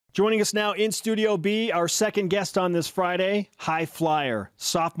Joining us now in Studio B, our second guest on this Friday, high flyer,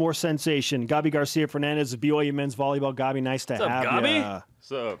 sophomore sensation, Gabi Garcia-Fernandez of BYU men's volleyball. Gabi, nice to have you. Gabi?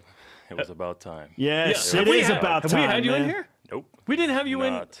 What's up? It was about time. Yes, it is about time. Have we had you man. in here? Nope. We didn't have you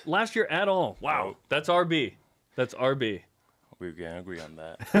in last year at all. Wow. Nope. That's RB. That's RB. We can agree on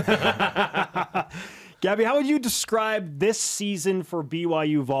that. Gabi, how would you describe this season for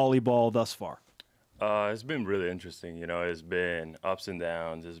BYU volleyball thus far? It's been really interesting. You know, it's been ups and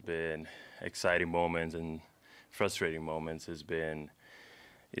downs. It's been exciting moments and frustrating moments. It's been,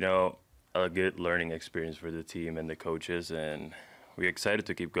 you know, a good learning experience for the team and the coaches, and we're excited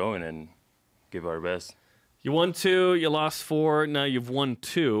to keep going and give our best. You won 2, you lost 4, now you've won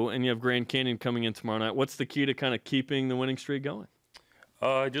 2, and you have Grand Canyon coming in tomorrow night. What's the key to kind of keeping the winning streak going?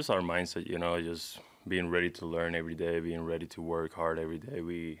 Just our mindset, you know, just being ready to learn every day, being ready to work hard every day.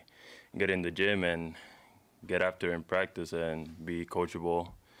 We get in the gym and get after and practice and be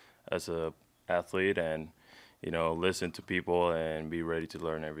coachable as a athlete and, you know, listen to people and be ready to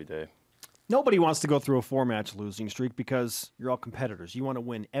learn every day. Nobody wants to go through a 4-match losing streak because you're all competitors. You want to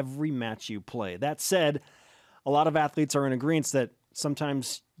win every match you play. That said, a lot of athletes are in agreement that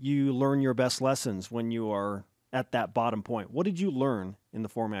sometimes you learn your best lessons when you are at that bottom point. What did you learn in the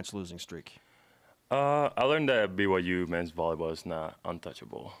 4-match losing streak? I learned that BYU men's volleyball is not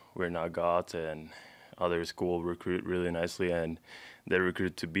untouchable. We're not gods, and other schools recruit really nicely, and they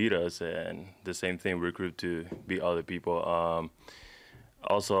recruit to beat us, and the same thing, recruit to beat other people.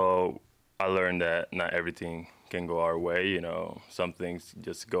 Also, I learned that not everything can go our way. You know, some things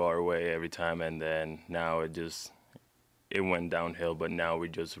just go our way every time, and then now it went downhill, but now we're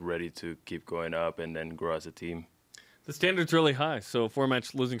just ready to keep going up and then grow as a team. The standard's really high, so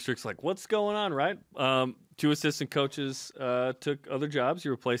 4-match losing streak's like, what's going on, right? 2 assistant coaches took other jobs,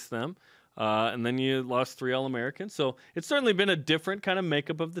 you replaced them, and then you lost 3 All-Americans. So it's certainly been a different kind of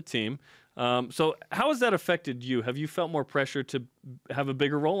makeup of the team. So how has that affected you? Have you felt more pressure to have a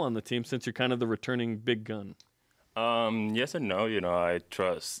bigger role on the team since you're kind of the returning big gun? Yes and no. You know, I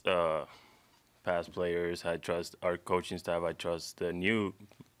trust past players. I trust our coaching staff. I trust the new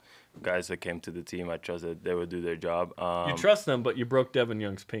guys that came to the team. I trust that they would do their job. You trust them, but you broke Devin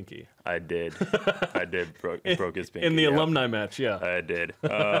Young's pinky. I did. I did broke his pinky. In the alumni match, yeah. I did.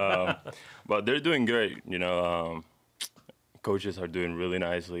 But they're doing great. You know, coaches are doing really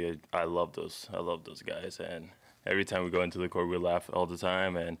nicely. I love those. I love those guys. And every time we go into the court, we laugh all the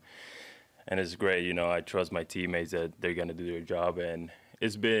time. And it's great. You know, I trust my teammates that they're going to do their job. And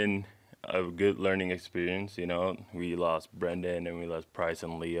it's been a good learning experience. You know, we lost Brendan and we lost Price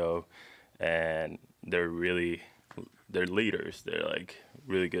and Leo, and they're leaders. They're like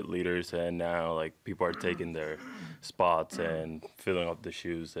really good leaders, and now like people are taking their spots and filling up the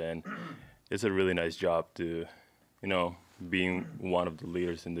shoes, and it's a really nice job to, you know, being one of the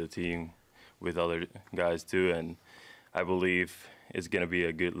leaders in the team with other guys too, and I believe it's going to be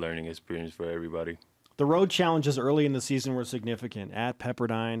a good learning experience for everybody. The road challenges early in the season were significant at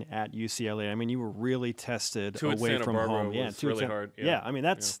Pepperdine, at UCLA. I mean, you were really tested away from home. Yeah, it's really hard. Yeah, I mean,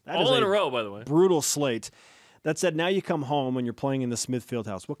 that all is in a row, by the way. Brutal slate. That said, now you come home and you're playing in the Smith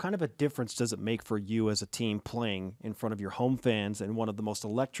Fieldhouse. What kind of a difference does it make for you as a team playing in front of your home fans in one of the most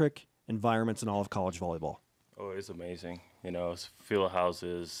electric environments in all of college volleyball? Oh, it's amazing. You know, Fieldhouse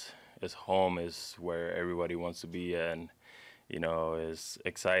is home, is where everybody wants to be, and you know, it's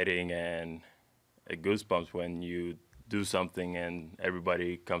exciting and goosebumps when you do something and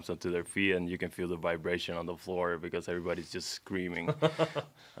everybody comes up to their feet and you can feel the vibration on the floor because everybody's just screaming.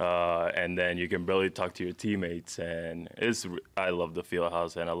 And then you can barely talk to your teammates, and I love the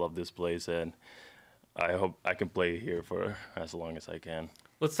Fieldhouse and I love this place, and I hope I can play here for as long as I can.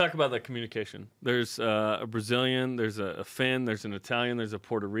 Let's talk about that communication. There's a Brazilian, there's a Finn, there's an Italian, there's a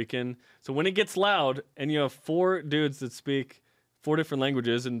Puerto Rican. So when it gets loud and you have 4 dudes that speak 4 different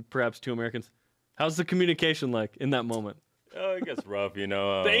languages and perhaps 2 Americans, how's the communication like in that moment? Oh, it gets rough, you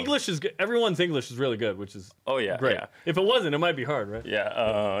know. The English is good. Everyone's English is really good, which is great. Yeah. If it wasn't, it might be hard, right?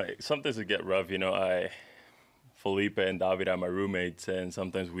 Yeah, sometimes it get rough, you know. Felipe and David are my roommates, and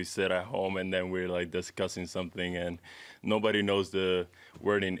sometimes we sit at home and then we're like discussing something and nobody knows the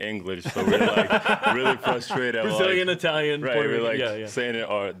word in English, so we're like really frustrated. Brazilian, Italian, right? Puerto We're like yeah. saying it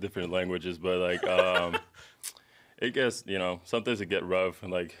all different languages, but like it gets, you know, sometimes it get rough,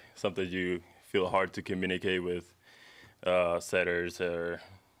 and like sometimes you feel hard to communicate with setters, or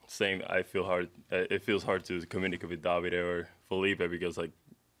same. I feel hard. It feels hard to communicate with David or Felipe because like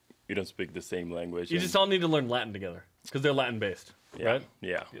we don't speak the same language. You just all need to learn Latin together because they're Latin based, right?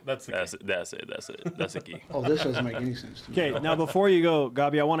 Yeah. That's the key. That's it. That's the key. Oh, this doesn't make any sense to me. Okay, now before you go,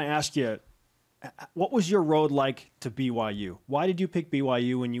 Gabi, I want to ask you, What was your road like to BYU? Why did you pick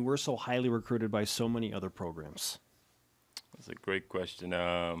BYU when you were so highly recruited by so many other programs? That's a great question.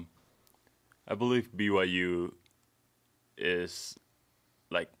 I believe BYU is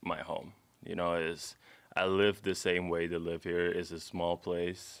like my home. You know, I live the same way to live here. It's a small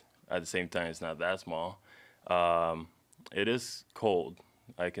place. At the same time, it's not that small. It is cold.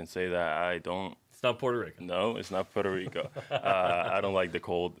 I can say that. I don't. It's not Puerto Rico. No, it's not Puerto Rico. I don't like the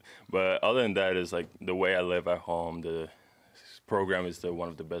cold. But other than that, it's like the way I live at home. The program is one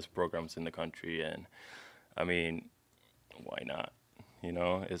of the best programs in the country. And, I mean, why not? You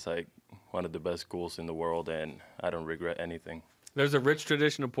know, it's like one of the best schools in the world, and I don't regret anything. There's a rich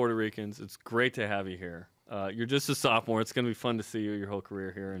tradition of Puerto Ricans. It's great to have you here. You're just a sophomore. It's going to be fun to see you your whole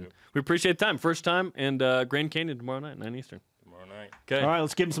career here. And we appreciate the time. First time, and Grand Canyon tomorrow night, 9 Eastern. Tomorrow night. Okay. All right,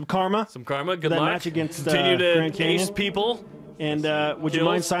 let's give him some karma. Some karma. Good that luck. match against Continue to Grand Canyon. ace people. And would you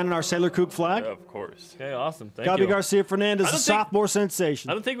mind signing our Sailor Kook flag? Yeah, of course. Okay, awesome. Thank you. Gabi Garcia-Fernandez, a sophomore sensation.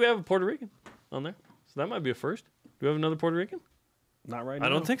 I don't think we have a Puerto Rican on there. So that might be a first. Do we have another Puerto Rican? Not right now. I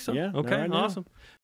don't think so. Yeah, okay, not right now. awesome.